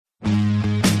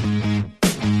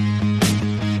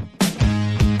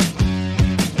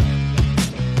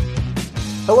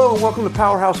and welcome to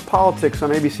Powerhouse Politics.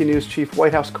 I'm ABC News Chief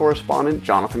White House Correspondent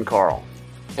Jonathan Karl.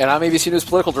 And I'm ABC News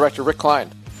Political Director Rick Klein.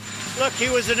 Look,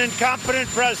 he was an incompetent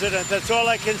president. That's all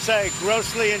I can say.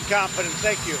 Grossly incompetent.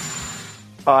 Thank you.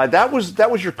 That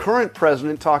was your current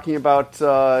president talking about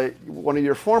one of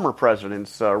your former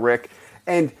presidents, Rick.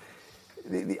 And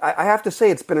I have to say,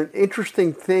 it's been an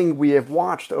interesting thing we have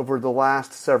watched over the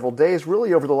last several days,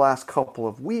 really over the last couple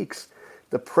of weeks.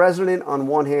 The president, on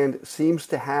one hand, seems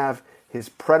to have his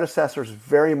predecessors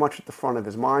very much at the front of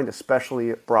his mind, especially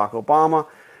Barack Obama.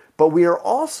 But we are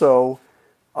also,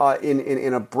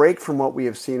 in a break from what we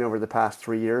have seen over the past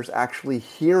 3 years, actually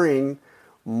hearing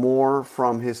more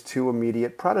from his two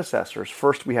immediate predecessors.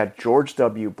 First, we had George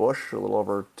W. Bush, a little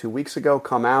over 2 weeks ago,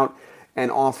 come out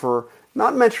and offer,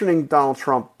 not mentioning Donald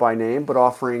Trump by name, but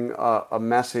offering a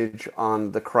message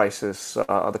on the crisis,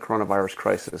 the coronavirus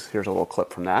crisis. Here's a little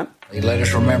clip from that. Let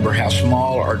us remember how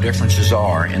small our differences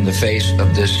are in the face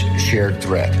of this shared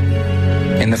threat.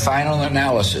 In the final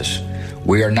analysis,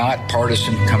 we are not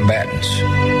partisan combatants.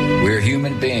 We are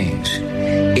human beings,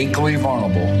 equally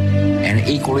vulnerable and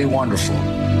equally wonderful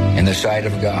in the sight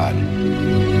of God.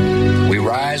 We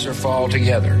rise or fall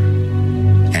together,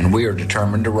 and we are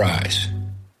determined to rise.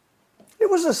 It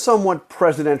was a somewhat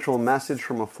presidential message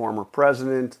from a former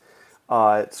president.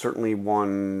 It's certainly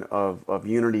one of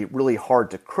unity, really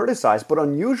hard to criticize, but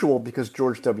unusual because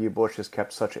George W. Bush has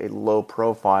kept such a low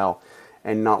profile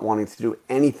and not wanting to do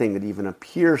anything that even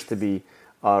appears to be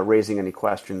raising any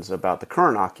questions about the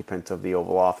current occupant of the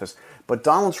Oval Office. But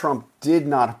Donald Trump did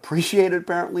not appreciate it,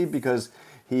 apparently, because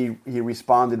he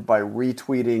responded by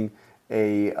retweeting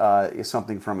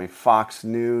something from a Fox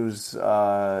News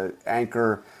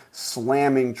anchor,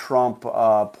 slamming Trump,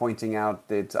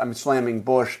 slamming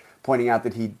Bush, pointing out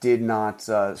that he did not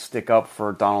stick up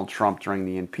for Donald Trump during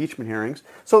the impeachment hearings.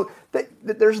 So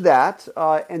there's that.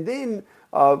 And then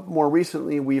more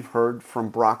recently, we've heard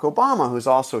from Barack Obama, who's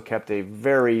also kept a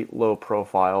very low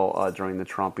profile during the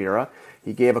Trump era.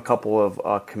 He gave a couple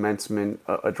of commencement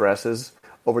addresses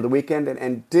over the weekend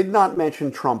and did not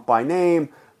mention Trump by name,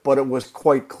 but it was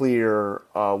quite clear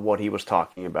what he was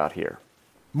talking about here.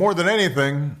 More than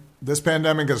anything, this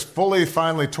pandemic has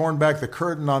finally torn back the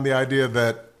curtain on the idea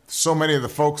that so many of the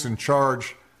folks in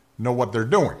charge know what they're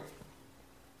doing.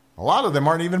 A lot of them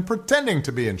aren't even pretending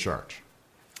to be in charge.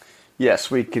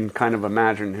 Yes, we can kind of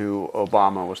imagine who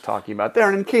Obama was talking about there.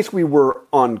 And in case we were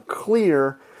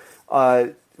unclear,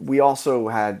 we also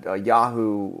had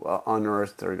Yahoo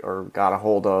unearthed or got a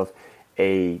hold of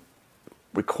a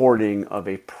recording of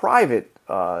a private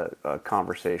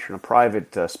conversation, a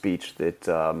private speech that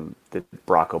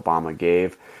Barack Obama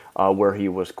gave, where he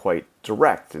was quite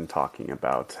direct in talking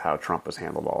about how Trump has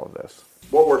handled all of this.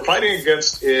 What we're fighting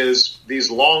against is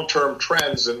these long-term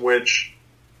trends in which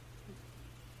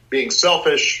being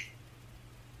selfish,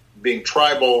 being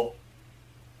tribal,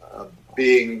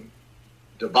 being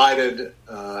divided,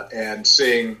 and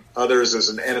seeing others as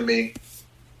an enemy,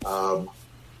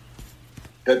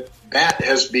 that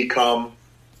has become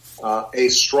a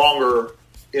stronger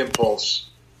impulse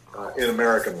in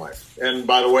American life. And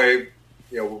by the way,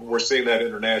 we're seeing that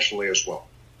internationally as well.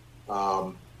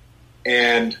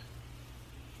 And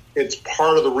it's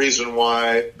part of the reason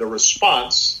why the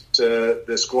response to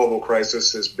this global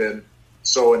crisis has been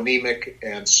so anemic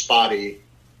and spotty.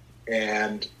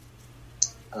 And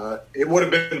it would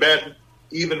have been bad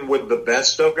even with the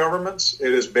best of governments.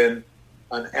 It has been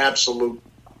an absolute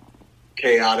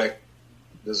chaotic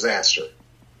disaster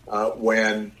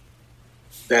when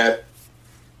that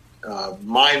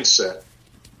mindset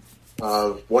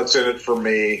of what's in it for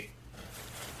me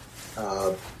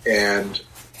and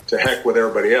to heck with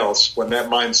everybody else, when that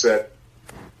mindset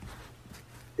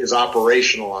is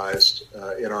operationalized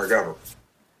in our government.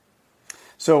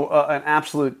 So an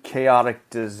absolute chaotic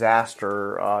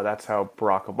disaster, that's how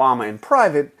Barack Obama in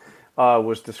private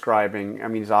was describing. I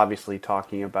mean, he's obviously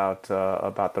talking about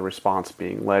the response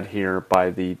being led here by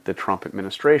the Trump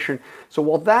administration. So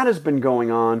while that has been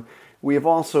going on, we have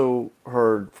also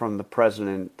heard from the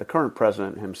president, the current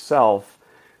president himself,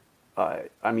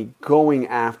 going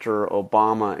after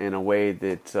Obama in a way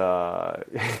that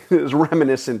is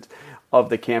reminiscent of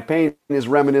the campaign, is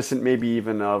reminiscent maybe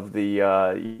even of the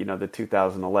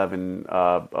 2011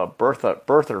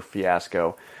 birther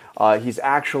fiasco. He's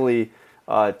actually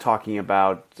talking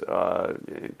about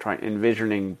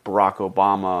envisioning Barack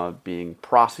Obama being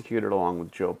prosecuted along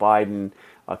with Joe Biden,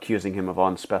 accusing him of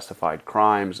unspecified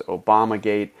crimes,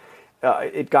 Obamagate.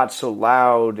 It got so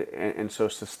loud and so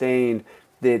sustained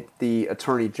that the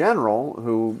Attorney General,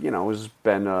 who has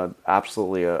been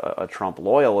absolutely a Trump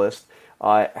loyalist,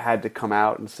 had to come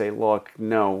out and say, look,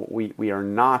 no, we are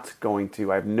not going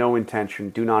to, I have no intention,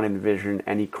 do not envision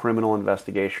any criminal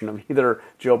investigation of either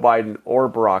Joe Biden or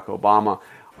Barack Obama.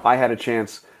 I had a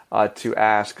chance to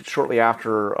ask, shortly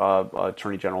after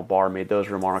Attorney General Barr made those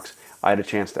remarks, I had a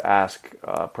chance to ask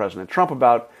President Trump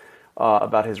about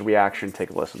his reaction.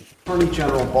 Take a listen. Attorney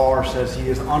General Barr says he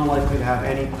is unlikely to have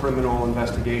any criminal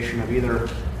investigation of either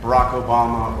Barack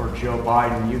Obama or Joe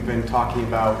Biden. You've been talking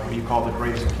about what you call the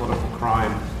greatest political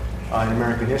crime in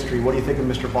American history. What do you think of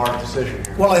Mr. Barr's decision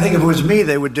here? Well, I think if it was me,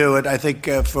 they would do it. I think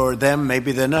for them,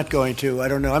 maybe they're not going to. I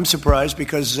don't know. I'm surprised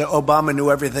because Obama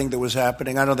knew everything that was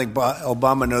happening. I don't think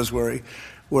Obama knows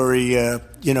where he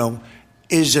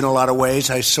is in a lot of ways.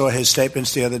 I saw his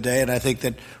statements the other day, and I think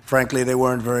that, frankly, they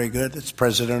weren't very good. It's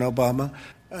President Obama.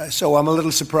 So I'm a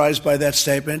little surprised by that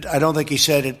statement. I don't think he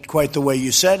said it quite the way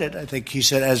you said it. I think he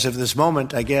said, as of this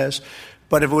moment, I guess.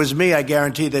 But if it was me, I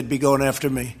guarantee they'd be going after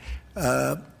me.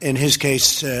 In his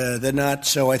case, they're not.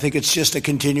 So I think it's just a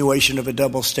continuation of a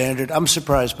double standard. I'm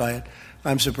surprised by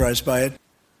it.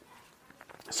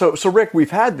 So Rick,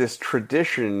 we've had this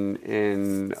tradition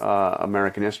in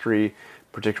American history,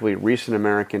 particularly recent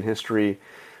American history,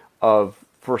 of,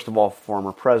 first of all,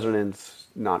 former presidents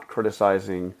not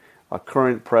criticizing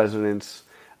current presidents,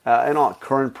 and all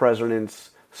current presidents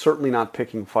certainly not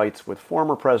picking fights with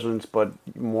former presidents, but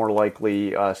more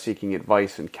likely seeking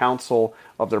advice and counsel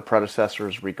of their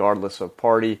predecessors, regardless of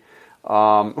party.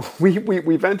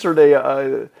 We've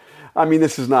entered I mean,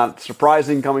 this is not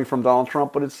surprising coming from Donald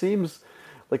Trump, but it seems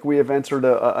like we have entered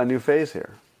a new phase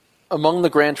here. Among the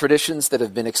grand traditions that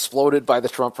have been exploded by the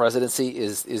Trump presidency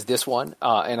is this one,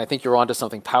 and I think you're onto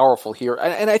something powerful here.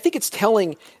 And I think it's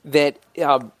telling that,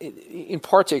 in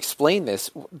part to explain this,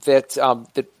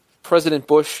 that President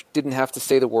Bush didn't have to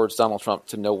say the words Donald Trump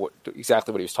to know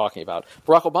exactly what he was talking about.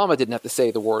 Barack Obama didn't have to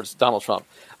say the words Donald Trump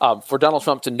for Donald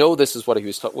Trump to know this is what he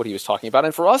was talking about,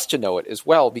 and for us to know it as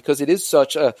well, because it is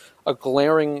such a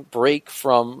glaring break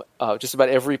from just about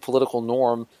every political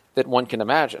norm that one can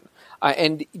imagine.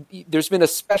 And there's been a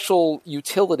special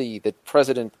utility that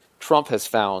President Trump has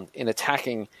found in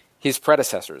attacking his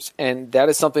predecessors, and that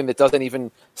is something that doesn't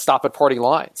even stop at party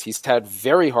lines. He's had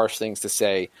very harsh things to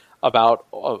say about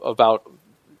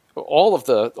all of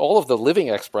the living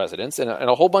ex-presidents and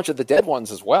a whole bunch of the dead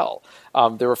ones as well.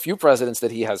 There are a few presidents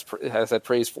that he has had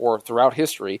praise for throughout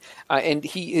history, and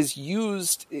he is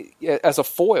used as a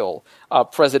foil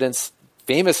presidents.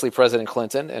 Famously, President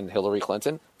Clinton and Hillary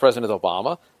Clinton, President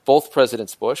Obama, both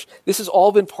Presidents Bush. This has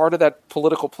all been part of that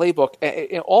political playbook,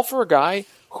 and all for a guy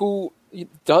who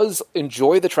does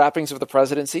enjoy the trappings of the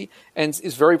presidency and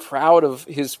is very proud of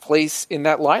his place in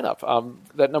that lineup.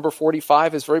 That number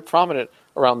 45 is very prominent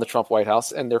around the Trump White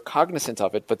House, and they're cognizant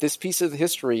of it. But this piece of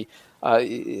history,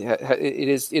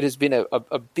 it has been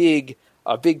a big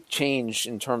change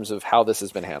in terms of how this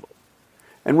has been handled.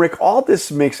 And Rick, all this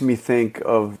makes me think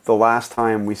of the last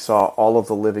time we saw all of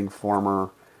the living former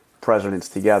presidents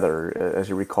together. As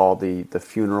you recall, the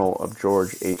funeral of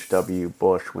George H.W.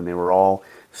 Bush, when they were all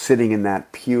sitting in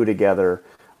that pew together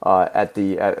at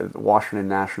Washington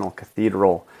National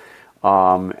Cathedral.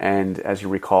 And as you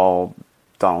recall,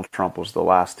 Donald Trump was the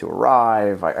last to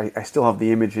arrive. I still have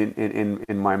the image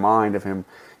in my mind of him,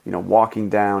 walking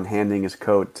down, handing his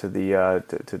coat to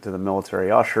the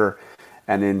military usher,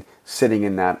 and then sitting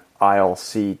in that aisle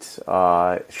seat,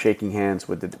 shaking hands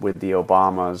with the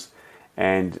Obamas,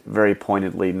 and very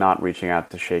pointedly not reaching out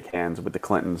to shake hands with the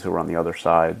Clintons, who were on the other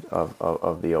side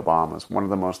of the Obamas. One of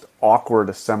the most awkward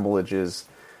assemblages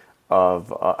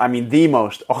the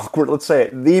most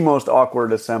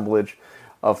awkward assemblage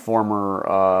of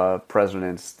former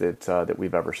presidents that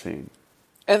we've ever seen.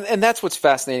 And that's what's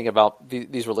fascinating about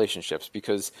these relationships,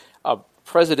 because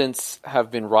presidents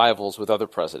have been rivals with other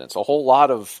presidents. A whole lot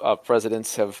of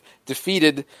presidents have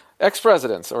defeated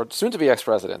ex-presidents or soon-to-be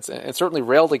ex-presidents, and certainly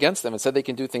railed against them and said they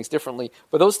can do things differently.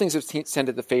 But those things have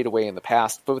tended to fade away in the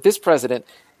past. But with this president,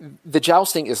 the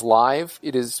jousting is live.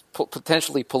 It is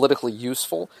potentially politically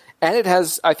useful. And it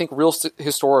has, I think, real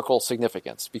historical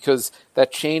significance, because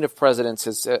that chain of presidents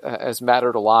has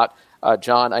mattered a lot.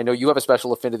 John, I know you have a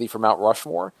special affinity for Mount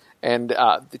Rushmore. And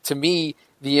to me,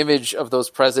 the image of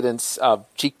those presidents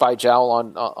cheek by jowl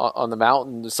on the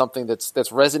mountain is something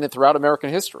that's resonant throughout American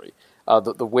history.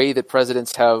 The way that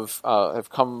presidents have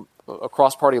come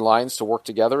across party lines to work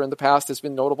together in the past has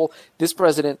been notable. This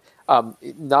president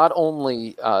not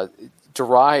only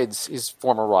derides his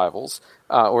former rivals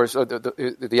or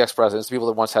the ex-presidents, the people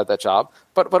that once had that job,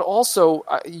 but also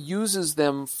uses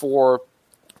them for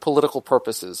political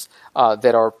purposes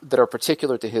that are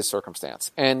particular to his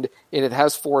circumstance, and it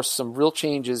has forced some real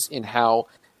changes in how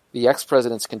the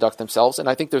ex-presidents conduct themselves, and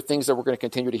I think they're things that we're going to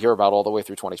continue to hear about all the way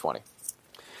through 2020.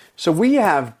 So we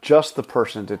have just the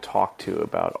person to talk to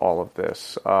about all of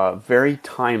this. Very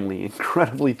timely,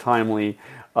 incredibly timely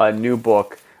new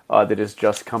book that has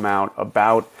just come out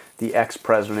about the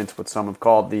ex-presidents, what some have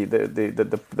called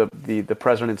the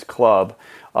President's Club.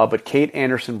 But Kate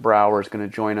Anderson Brower is going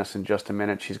to join us in just a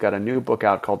minute. She's got a new book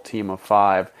out called Team of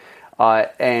Five,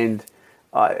 and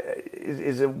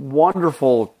is a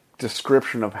wonderful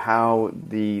description of how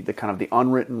the kind of the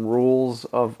unwritten rules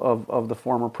of the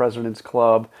former President's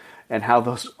Club and how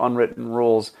those unwritten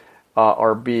rules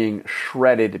are being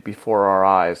shredded before our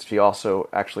eyes. She also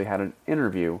actually had an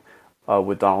interview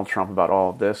with Donald Trump about all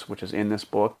of this, which is in this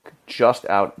book, just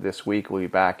out this week. We'll be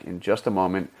back in just a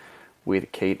moment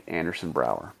with Kate Anderson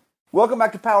Brower. Welcome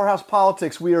back to Powerhouse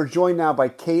Politics. We are joined now by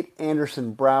Kate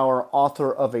Anderson Brower,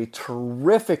 author of a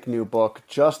terrific new book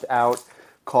just out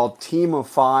called Team of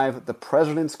Five, The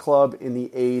President's Club in the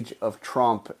Age of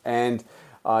Trump. And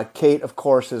Kate, of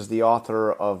course, is the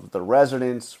author of The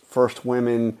Residents, First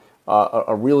Women,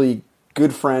 a really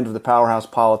good friend of the Powerhouse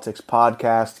Politics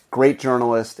podcast, great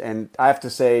journalist. And I have to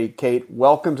say, Kate,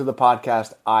 welcome to the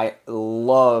podcast. I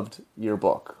loved your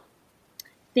book.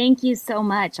 Thank you so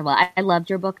much. Well, I loved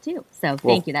your book too. So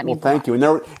thank you. That means thank you. And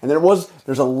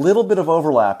there's a little bit of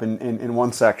overlap in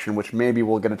one section, which maybe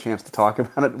we'll get a chance to talk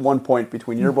about at one point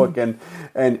between your book and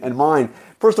mine.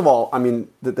 First of all, I mean,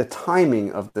 the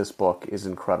timing of this book is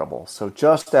incredible. So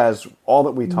just as all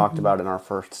that we talked about in our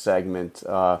first segment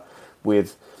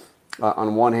with,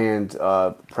 on one hand,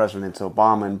 Presidents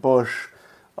Obama and Bush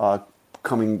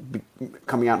coming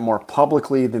out more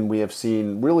publicly than we have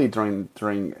seen really during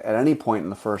at any point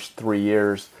in the first 3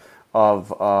 years of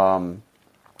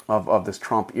this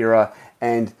Trump era,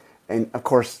 and of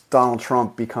course Donald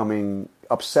Trump becoming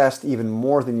obsessed even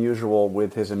more than usual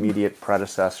with his immediate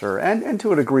predecessor, and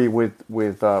to a degree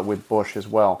with Bush as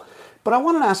well. But I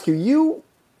want to ask you, you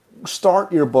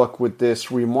start your book with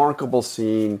this remarkable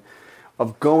scene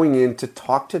of going in to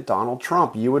talk to Donald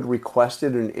Trump. You had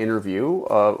requested an interview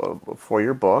for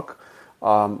your book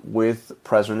with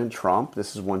President Trump.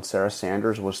 This is when Sarah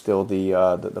Sanders was still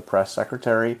the press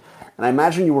secretary, and I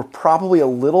imagine you were probably a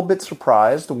little bit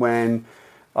surprised when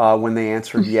they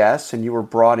answered yes, and you were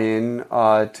brought in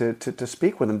to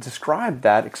speak with him. Describe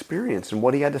that experience and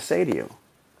what he had to say to you.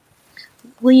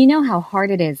 Well, you know how hard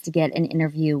it is to get an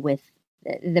interview with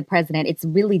the president. It's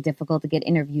really difficult to get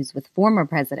interviews with former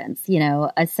presidents,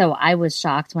 so I was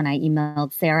shocked when I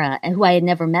emailed Sarah, who I had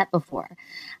never met before,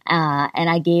 and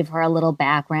I gave her a little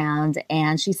background,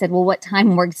 and she said, well, what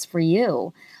time works for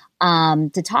you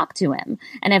to talk to him?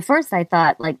 And at first I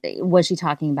thought, was she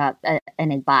talking about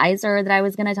an advisor that I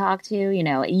was going to talk to?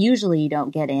 Usually you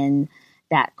don't get in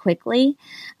that quickly.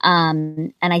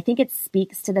 And I think it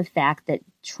speaks to the fact that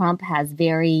Trump has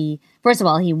first of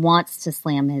all, he wants to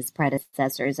slam his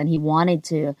predecessors, and he wanted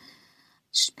to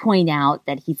point out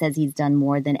that he says he's done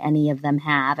more than any of them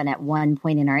have. And at one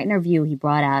point in our interview, he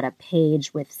brought out a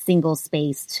page with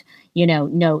single-spaced,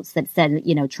 notes that said,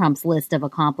 Trump's list of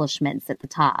accomplishments at the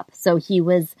top. So he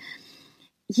was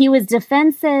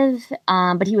defensive,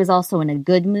 but he was also in a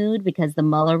good mood because the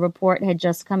Mueller report had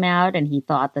just come out, and he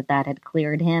thought that had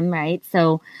cleared him, right?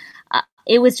 So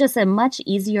it was just a much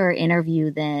easier interview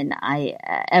than I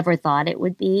ever thought it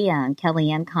would be.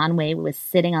 Kellyanne Conway was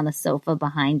sitting on the sofa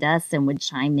behind us and would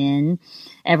chime in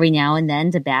every now and then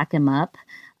to back him up.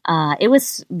 It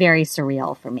was very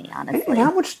surreal for me, honestly. And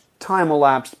how much time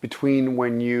elapsed between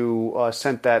when you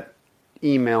sent that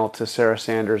email to Sarah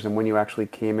Sanders and when you actually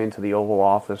came into the Oval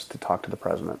Office to talk to the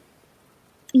president?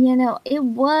 It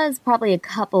was probably a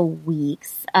couple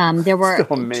weeks. There were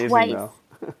still amazing, twice. Though.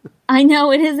 I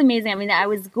know, it is amazing. I mean, I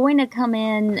was going to come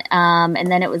in, and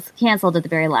then it was canceled at the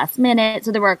very last minute.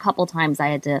 So there were a couple times I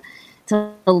had to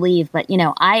leave. But,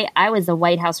 I was a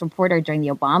White House reporter during the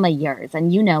Obama years.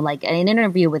 And, an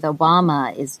interview with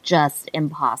Obama is just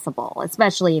impossible,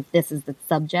 especially if this is the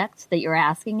subject that you're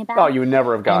asking about. Oh, you would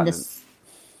never have gotten it.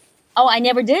 Oh, I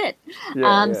never did.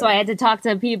 Yeah. So I had to talk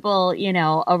to people,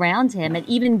 around him, and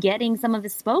even getting some of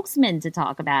his spokesmen to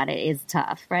talk about it is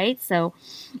tough, right? So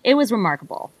it was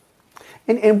remarkable.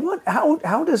 And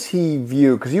how does he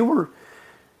view? Because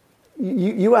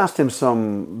you asked him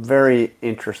some very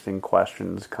interesting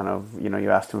questions. Kind of,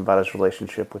 you asked him about his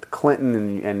relationship with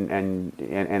Clinton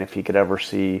and if he could ever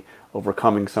see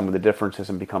overcoming some of the differences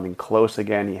and becoming close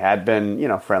again. He had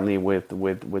been, friendly with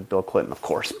Bill Clinton. Of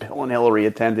course, Bill and Hillary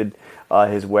attended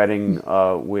his wedding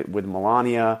with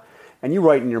Melania. And you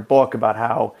write in your book about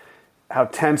how how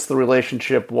tense the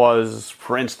relationship was,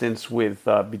 for instance, with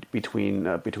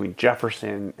between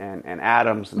Jefferson and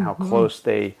Adams, and how close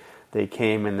they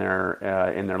came in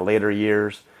their later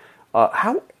years.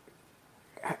 How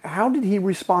did he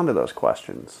respond to those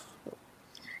questions?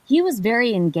 He was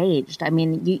very engaged. I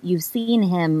mean, you've seen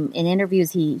him in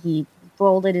interviews. He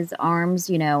folded his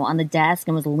arms, on the desk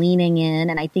and was leaning in.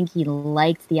 And I think he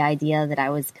liked the idea that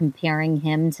I was comparing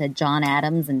him to John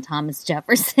Adams and Thomas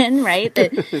Jefferson, right?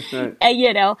 That,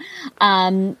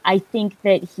 I think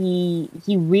that he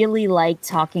really liked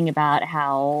talking about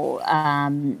how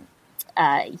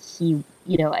I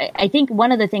think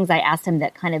one of the things I asked him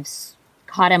that kind of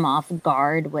caught him off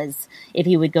guard was if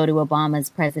he would go to Obama's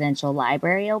presidential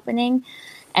library opening.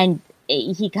 And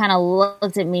he kind of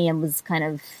looked at me and was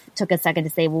took a second to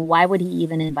say, well, why would he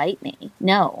even invite me?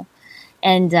 No.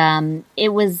 And it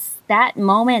was that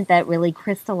moment that really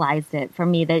crystallized it for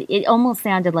me, that it almost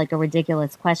sounded like a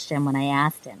ridiculous question when I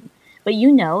asked him. But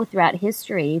throughout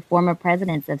history, former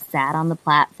presidents have sat on the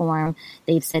platform.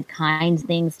 They've said kind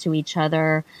things to each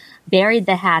other, buried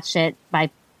the hatchet by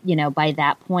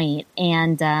that point.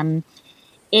 And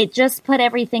it just put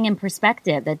everything in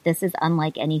perspective, that this is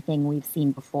unlike anything we've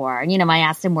seen before. And, I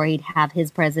asked him where he'd have his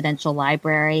presidential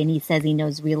library, and he says he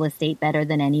knows real estate better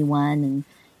than anyone, and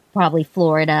probably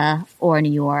Florida or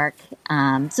New York.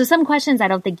 So some questions I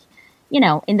don't think,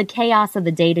 in the chaos of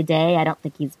the day-to-day, I don't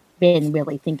think he's been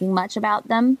really thinking much about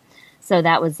them. So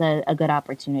that was a good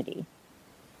opportunity.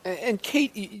 And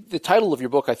Kate, the title of your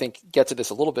book, I think, gets at this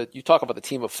a little bit. You talk about the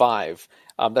team of five.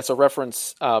 That's a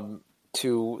reference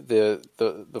to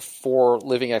the four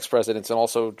living ex-presidents, and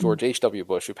also George H.W.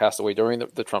 Bush, who passed away during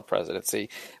the Trump presidency.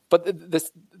 But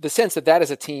the sense that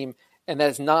is a team, and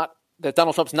that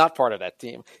Donald Trump's not part of that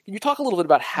team. Can you talk a little bit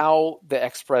about how the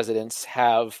ex-presidents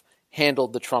have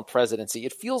handled the Trump presidency?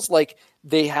 It feels like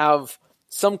they have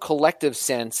some collective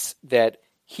sense that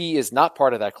he is not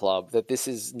part of that club, that this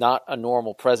is not a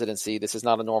normal presidency, this is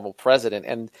not a normal president.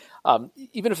 And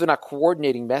even if they're not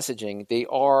coordinating messaging, they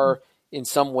are in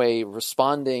some way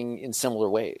responding in similar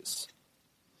ways.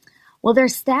 Well, their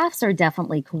staffs are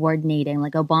definitely coordinating,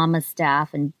 like Obama's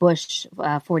staff and Bush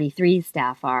 43's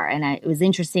staff are. And it was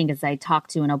interesting because I talked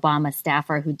to an Obama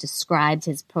staffer who described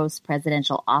his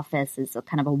post-presidential office as a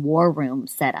kind of a war room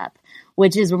setup,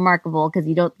 which is remarkable because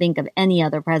you don't think of any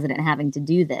other president having to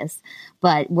do this,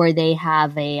 but where they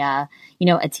have a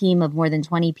team of more than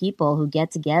 20 people who get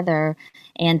together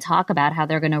and talk about how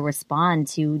they're going to respond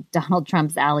to Donald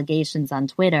Trump's allegations on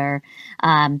Twitter.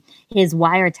 His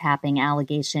wiretapping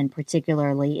allegation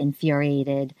particularly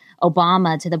infuriated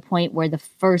Obama to the point where the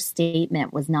first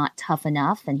statement was not tough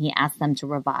enough, and he asked them to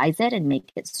revise it and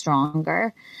make it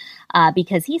stronger.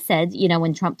 Because he said,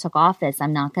 when Trump took office,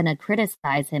 I'm not going to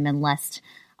criticize him unless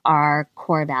our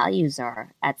core values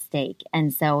are at stake.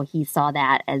 And so he saw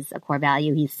that as a core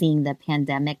value. He's seeing the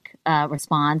pandemic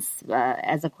response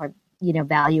as a core,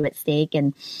 value at stake.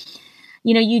 And,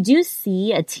 you do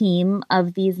see a team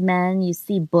of these men. You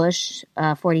see Bush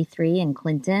 43 and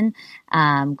Clinton.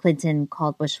 Clinton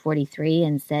called Bush 43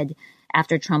 and said,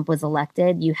 after Trump was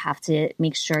elected, you have to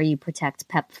make sure you protect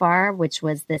PEPFAR, which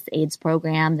was this AIDS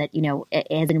program that,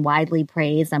 has been widely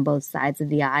praised on both sides of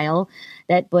the aisle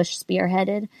that Bush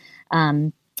spearheaded.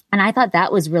 And I thought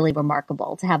that was really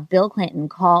remarkable to have Bill Clinton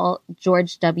call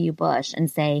George W. Bush and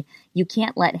say, you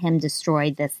can't let him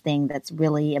destroy this thing that's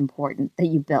really important that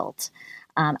you built.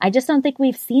 I just don't think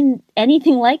we've seen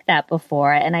anything like that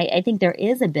before. And I think there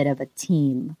is a bit of a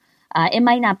team. It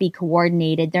might not be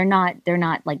coordinated. They're not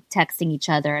like texting each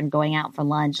other and going out for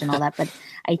lunch and all that, but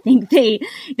I think they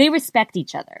respect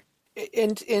each other.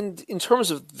 And in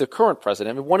terms of the current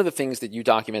president, I mean, one of the things that you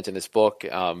document in this book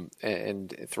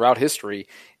and throughout history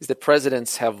is that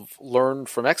presidents have learned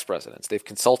from ex-presidents. They've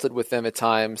consulted with them at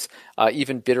times.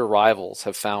 Even bitter rivals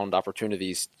have found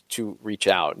opportunities to reach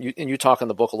out. And you talk in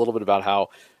the book a little bit about how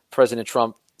President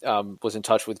Trump was in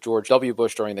touch with George W.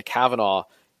 Bush during the Kavanaugh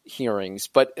hearings.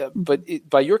 But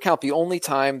by your count, the only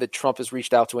time that Trump has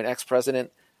reached out to an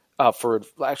ex-president for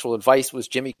actual advice was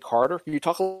Jimmy Carter. Can you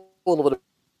talk a little bit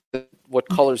about what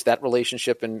colors that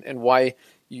relationship and why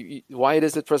it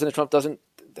is that President Trump doesn't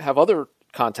have other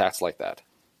contacts like that?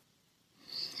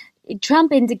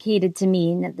 Trump indicated to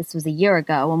me, that this was a year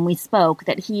ago when we spoke,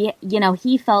 that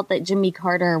he felt that Jimmy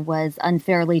Carter was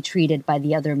unfairly treated by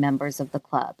the other members of the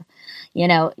club.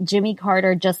 Jimmy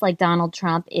Carter, just like Donald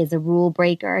Trump, is a rule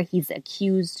breaker. He's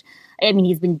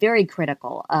been very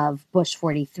critical of Bush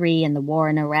 43 and the war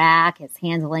in Iraq, his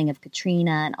handling of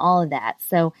Katrina and all of that.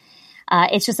 So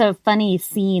it's just a funny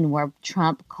scene where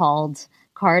Trump called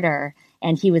Carter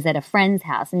and he was at a friend's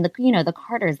house. And the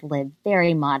Carters live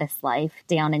very modest life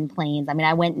down in Plains. I mean,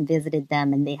 I went and visited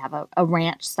them, and they have a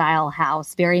ranch style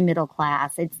house, very middle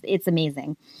class. It's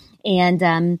amazing.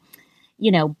 And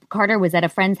Carter was at a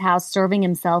friend's house serving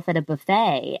himself at a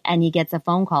buffet, and he gets a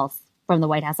phone call from the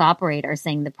White House operator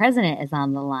saying the president is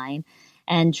on the line.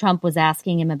 And Trump was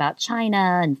asking him about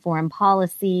China and foreign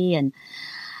policy. And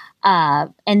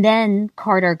then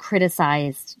Carter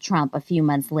criticized Trump a few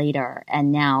months later.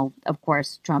 And now, of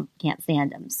course, Trump can't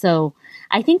stand him. So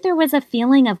I think there was a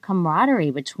feeling of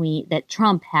camaraderie that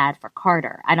Trump had for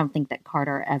Carter. I don't think that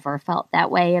Carter ever felt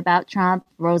that way about Trump.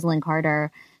 Rosalind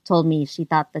Carter told me she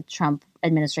thought the Trump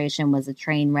administration was a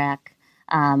train wreck.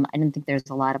 I don't think there's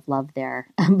a lot of love there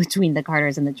between the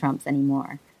Carters and the Trumps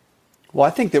anymore. Well, I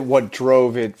think that what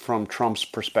drove it from Trump's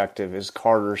perspective is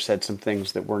Carter said some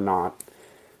things that were not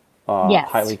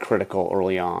highly critical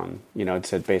early on. It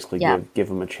said basically give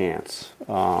him a chance.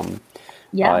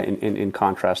 In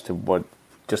contrast to what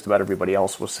just about everybody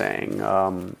else was saying.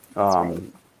 Right.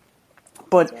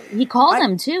 But he called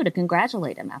him too to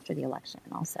congratulate him after the election,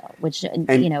 also, which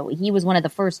he was one of the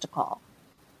first to call.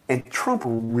 And Trump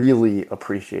really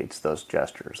appreciates those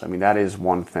gestures. I mean, that is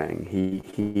one thing.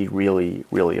 He really,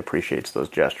 really appreciates those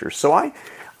gestures. So I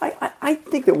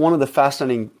think that one of the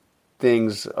fascinating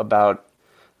things about,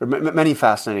 or many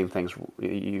fascinating things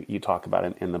you talk about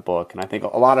in the book, and I think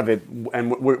a lot of it,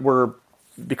 and we're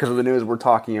because of the news, we're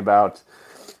talking about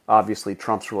obviously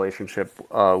Trump's relationship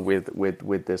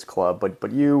with this club,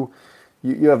 but you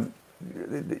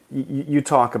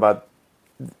talk about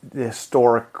the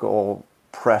historical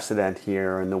precedent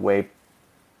here and the way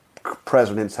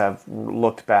presidents have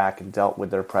looked back and dealt with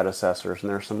their predecessors,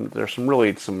 and there's some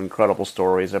really incredible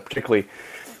stories, particularly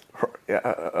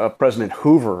President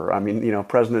Hoover. I mean,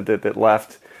 president that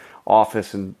left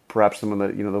office and perhaps some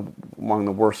of the among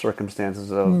the worst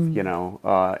circumstances of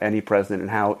any president, and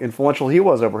how influential he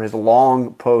was over his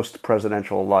long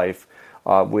post-presidential life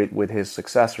with his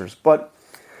successors. But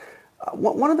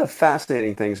one of the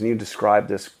fascinating things, and you describe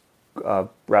this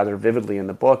rather vividly in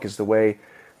the book, is the way,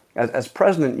 as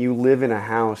president, you live in a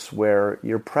house where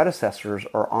your predecessors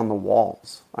are on the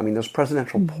walls. I mean, those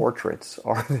presidential portraits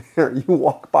are there. You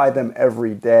walk by them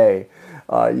every day.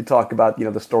 You talk about,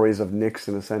 the stories of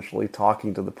Nixon essentially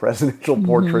talking to the presidential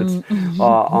portraits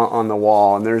on the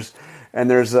wall. And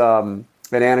there's an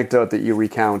anecdote that you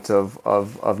recount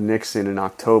of Nixon in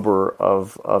October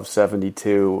of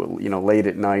 72, late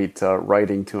at night,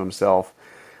 writing to himself.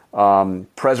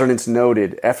 Presidents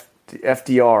noted: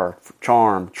 FDR,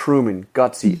 charm; Truman,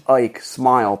 gutsy; Ike,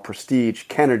 smile; prestige;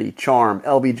 Kennedy, charm;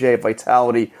 LBJ,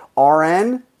 vitality;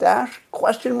 RN,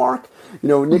 question mark.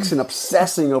 Nixon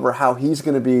obsessing over how he's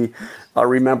going to be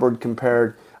remembered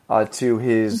compared to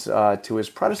his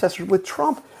predecessors. With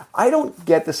Trump, I don't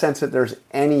get the sense that there's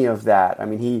any of that. I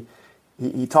mean,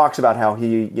 he talks about how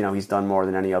he's done more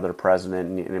than any other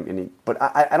president, but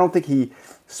I don't think he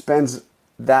spends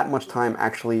that much time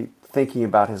actually thinking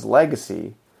about his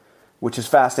legacy, which is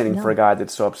fascinating for a guy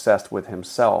that's so obsessed with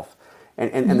himself.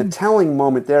 And the telling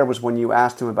moment there was when you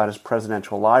asked him about his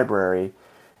presidential library,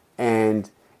 and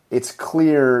it's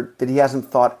clear that he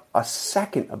hasn't thought a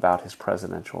second about his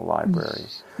presidential library.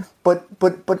 But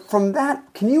from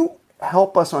that, can you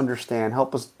help us understand,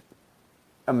 help us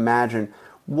imagine,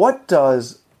 what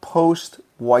does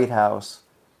post-White House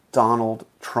Donald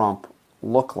Trump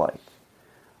look like?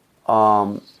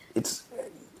 It's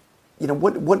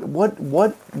what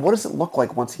does it look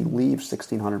like once he leaves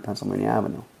 1600 Pennsylvania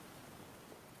Avenue?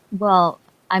 Well,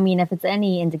 I mean, if it's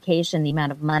any indication, the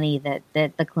amount of money that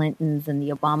the Clintons and the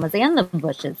Obamas and the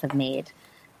Bushes have made,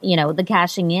 the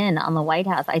cashing in on the White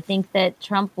House, I think that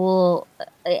Trump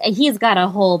he's got a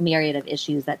whole myriad of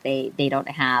issues that they don't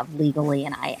have legally,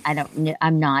 and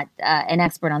I'm not an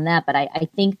expert on that, but I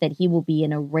think that he will be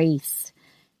in a race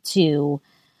to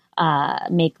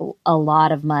make a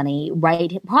lot of money,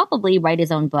 probably write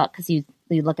his own book, because you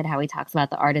look at how he talks about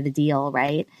the art of the deal,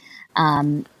 right?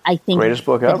 I think greatest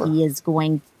book ever. He is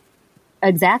going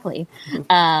exactly,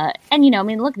 and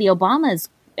look, the Obamas.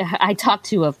 I talked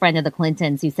to a friend of the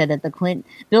Clintons who said that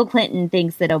Bill Clinton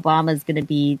thinks that Obama is going to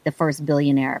be the first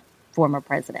billionaire former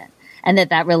president, and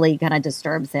that really kind of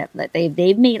disturbs him. That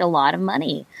they've made a lot of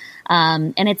money,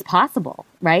 and it's possible,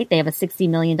 right? They have a $60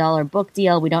 million book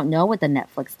deal. We don't know what the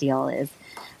Netflix deal is.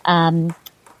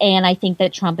 And I think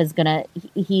that Trump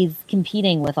he's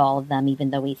competing with all of them, even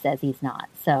though he says he's not.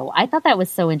 So I thought that was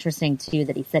so interesting, too,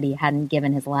 that he said he hadn't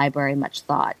given his library much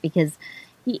thought, because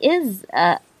he is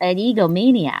an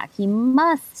egomaniac.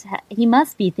 He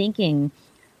must be thinking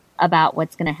about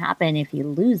what's going to happen if he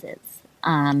loses.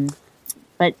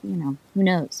 But, who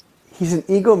knows? He's an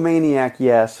egomaniac,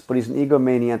 yes, but he's an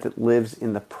egomaniac that lives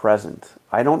in the present.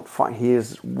 I don't find he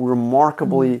is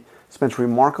spends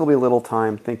remarkably little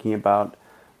time thinking about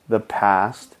the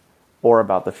past or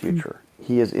about the future.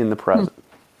 He is in the present.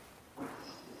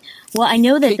 Well, I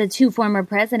know that the two former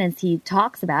presidents he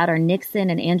talks about are Nixon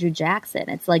and Andrew Jackson.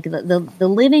 It's like the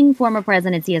living former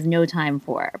presidents he has no time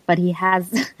for, but he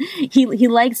has he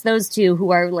likes those two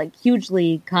who are like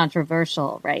hugely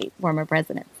controversial, right? Former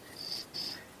presidents.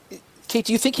 Kate,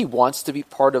 do you think he wants to be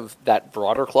part of that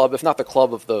broader club, if not the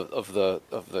club of the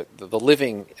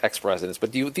living ex-presidents?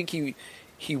 But do you think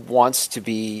he wants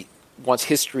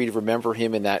history to remember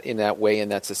him in that way, in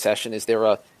that succession? Is there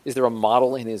a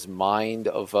model in his mind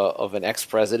of an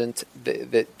ex-president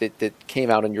that came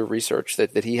out in your research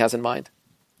that he has in mind?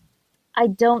 I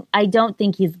don't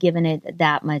think he's given it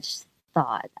that much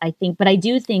thought. But I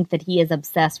do think that he is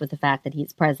obsessed with the fact that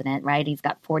he's president, right? He's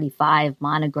got 45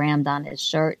 monogrammed on his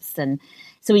shirts, and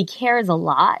so he cares a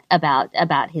lot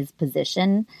about his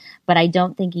position. But I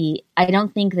don't think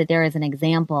that there is an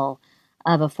example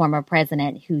of a former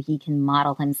president who he can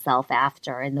model himself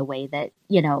after in the way that,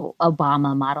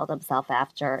 Obama modeled himself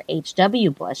after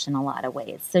H.W. Bush in a lot of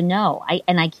ways. So no, I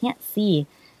can't see,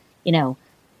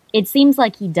 it seems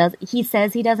like he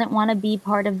says he doesn't want to be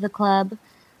part of the club,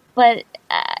 but,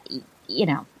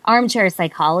 armchair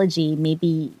psychology,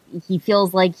 maybe he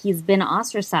feels like he's been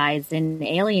ostracized and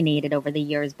alienated over the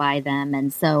years by them.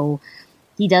 And so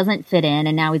he doesn't fit in,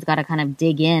 and now he's got to kind of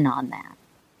dig in on that.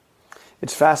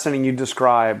 It's fascinating you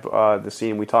describe the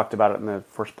scene. We talked about it in the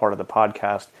first part of the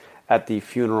podcast at the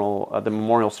funeral, the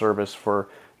memorial service for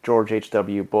George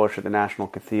H.W. Bush at the National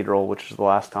Cathedral, which is the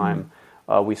last time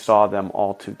we saw them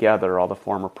all together, all the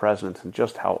former presidents, and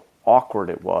just how awkward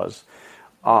it was.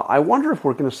 I wonder if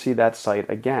we're going to see that sight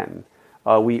again.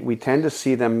 We tend to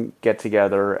see them get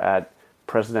together at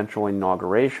presidential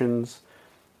inaugurations,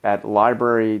 at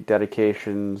library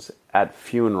dedications, at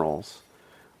funerals.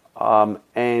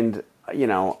 And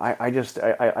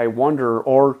I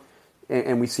wonder,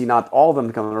 and we see not all of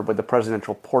them come over, but the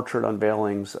presidential portrait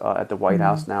unveilings at the White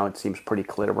House now, it seems pretty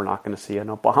clear we're not going to see an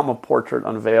Obama portrait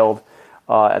unveiled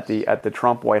at the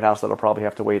Trump White House. That'll probably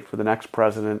have to wait for the next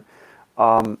president.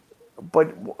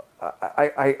 But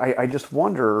I just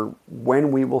wonder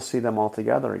when we will see them all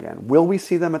together again. Will we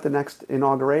see them at the next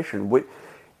inauguration?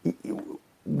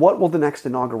 What will the next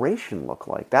inauguration look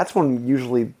like? That's when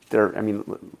usually the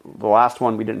last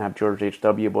one we didn't have George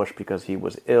H.W. Bush because he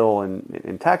was ill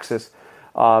in Texas.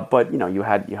 But you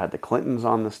had the Clintons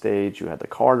on the stage, you had the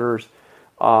Carters.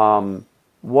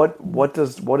 What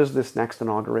does this next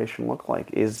inauguration look like?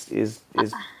 Is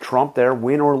Trump there,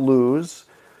 win or lose,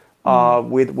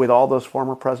 with all those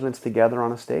former presidents together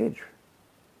on a stage?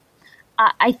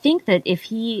 I think that if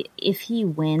he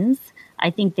wins, I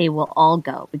think they will all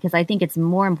go, because I think it's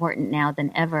more important now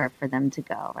than ever for them to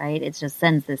go, right? It just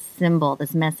sends this symbol,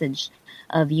 this message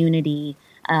of unity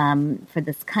for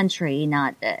this country,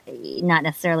 not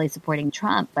necessarily supporting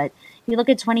Trump. But if you look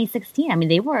at 2016,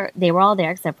 they were all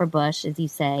there except for Bush, as you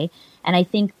say. And I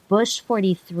think Bush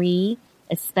 43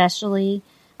 especially,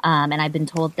 and I've been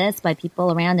told this by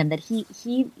people around him, that he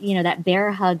that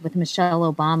bear hug with Michelle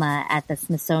Obama at the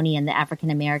Smithsonian, the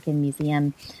African American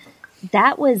Museum,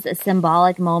 that was a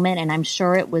symbolic moment, and I'm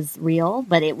sure it was real,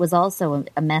 but it was also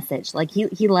a message. Like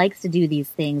he likes to do these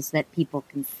things so that people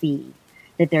can see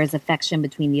that there's affection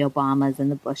between the Obamas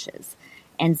and the Bushes.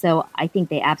 And so I think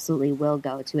they absolutely will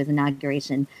go to his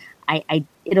inauguration.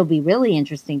 It'll be really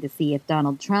interesting to see if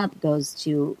Donald Trump goes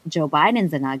to Joe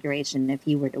Biden's inauguration if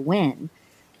he were to win.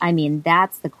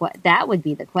 That would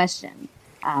be the question.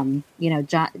 John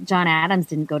Adams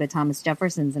didn't go to Thomas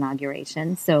Jefferson's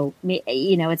inauguration, so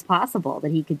it's possible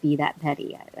that he could be that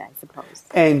petty, I suppose.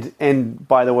 And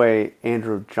by the way,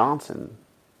 Andrew Johnson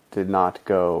did not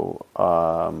go.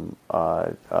 Was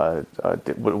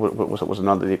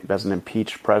another, as an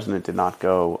impeached president, did not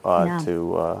go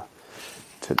to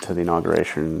the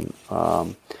inauguration.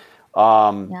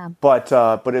 But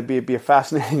it'd be a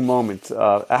fascinating moment,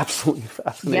 absolutely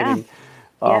fascinating.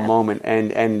 Moment,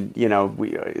 and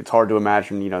it's hard to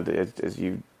imagine, as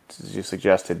you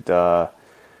suggested, to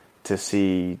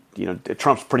see,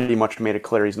 Trump's pretty much made it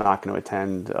clear he's not going to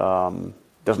attend,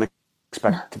 doesn't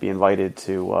expect to be invited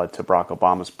to Barack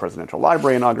Obama's presidential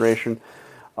library inauguration,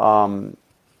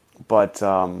 but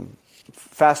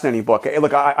fascinating book. Hey,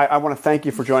 look, I want to thank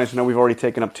you for joining us. I know we've already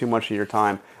taken up too much of your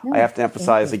time. I have to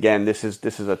emphasize again, this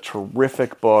is a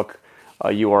terrific book.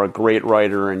 You are a great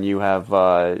writer, and you've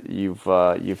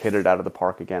hit it out of the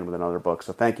park again with another book.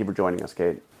 So thank you for joining us,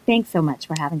 Kate. Thanks so much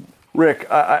for having me.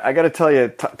 Rick, I got to tell you,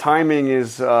 timing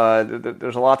is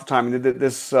there's a lot to timing.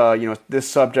 This this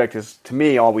subject is to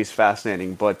me always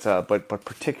fascinating, but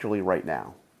particularly right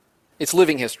now. It's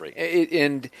living history,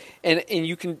 and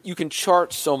you can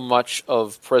chart so much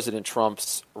of President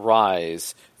Trump's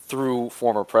rise through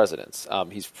former presidents.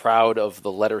 He's proud of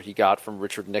the letter he got from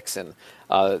Richard Nixon,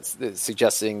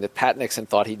 suggesting that Pat Nixon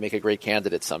thought he'd make a great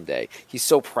candidate someday. He's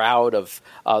so proud of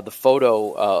the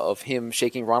photo of him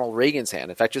shaking Ronald Reagan's hand.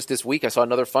 In fact, just this week I saw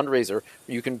another fundraiser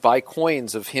where you can buy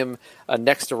coins of him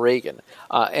next to Reagan.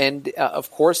 Of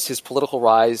course, his political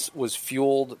rise was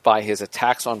fueled by his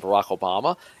attacks on Barack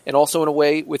Obama, and also in a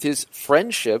way with his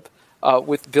friendship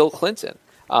with Bill Clinton.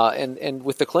 And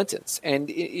with the Clintons. And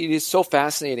it is so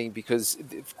fascinating because,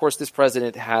 of course, this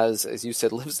president has, as you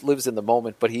said, lives in the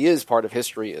moment, but he is part of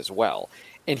history as well.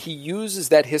 And he uses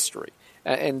that history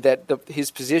and that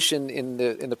his position in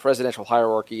the presidential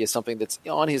hierarchy is something that's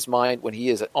on his mind when he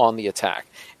is on the attack.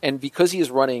 And because he is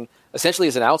running essentially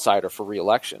as an outsider for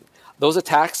re-election, those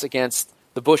attacks against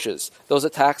the Bushes, those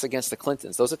attacks against the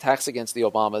Clintons, those attacks against the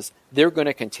Obamas, they're going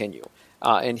to continue.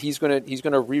 And he's going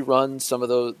to rerun some of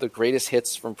the greatest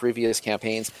hits from previous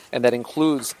campaigns, and that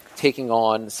includes taking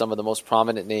on some of the most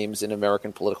prominent names in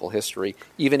American political history,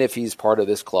 even if he's part of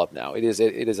this club now. It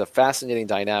is a fascinating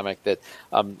dynamic that,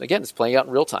 again, is playing out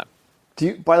in real time.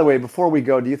 By the way, before we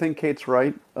go, do you think Kate's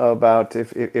right about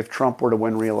if Trump were to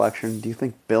win re-election, do you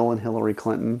think Bill and Hillary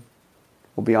Clinton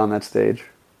will be on that stage?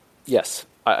 Yes,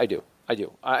 I do.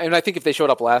 And I think if they showed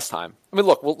up last time, I mean,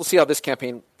 look, we'll see how this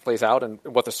campaign plays out and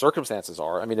what the circumstances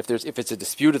are. I mean, if it's a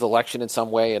disputed election in some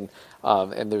way and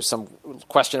there's some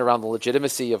question around the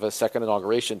legitimacy of a second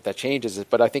inauguration, that changes it.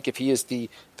 But I think if he is the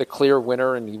clear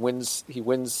winner and he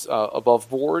wins above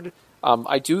board,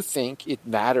 I do think it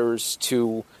matters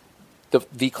to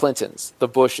the Clintons, the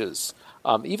Bushes,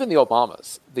 even the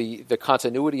Obamas, the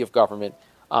continuity of government,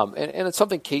 and it's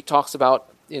something Kate talks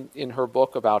about in her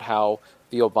book about how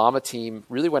the Obama team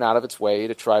really went out of its way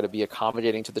to try to be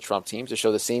accommodating to the Trump team, to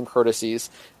show the same courtesies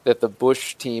that the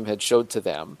Bush team had showed to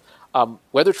them.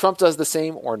 Whether Trump does the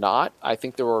same or not, I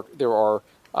think there are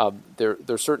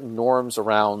certain norms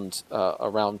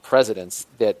around presidents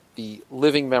that the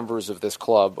living members of this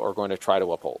club are going to try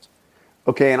to uphold.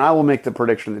 Okay, and I will make the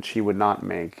prediction that she would not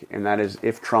make, and that is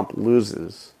if Trump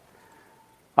loses,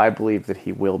 I believe that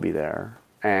he will be there,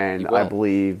 and I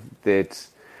believe that,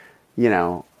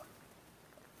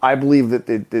 I believe that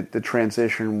the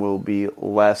transition will be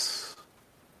less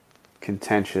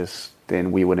contentious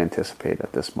than we would anticipate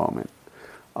at this moment,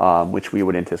 which we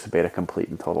would anticipate a complete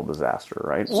and total disaster,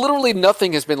 right? Literally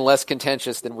nothing has been less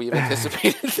contentious than we've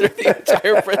anticipated through the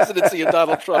entire presidency of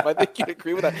Donald Trump. I think you'd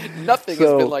agree with that. Nothing has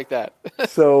been like that.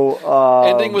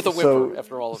 Ending with a whimper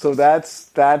after all of this. So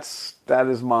that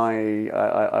is my,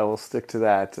 I will stick to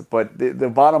that. But the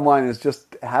bottom line is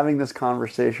just having this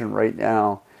conversation right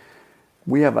now,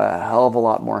 we have a hell of a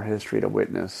lot more history to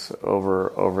witness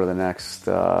over the next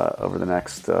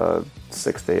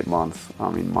 6 to 8 months.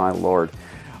 I mean, my Lord.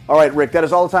 All right, Rick, that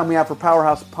is all the time we have for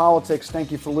Powerhouse Politics.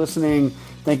 Thank you for listening.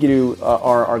 Thank you to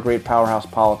our great Powerhouse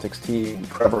Politics team,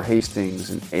 Trevor Hastings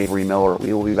and Avery Miller.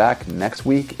 We will be back next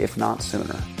week, if not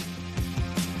sooner.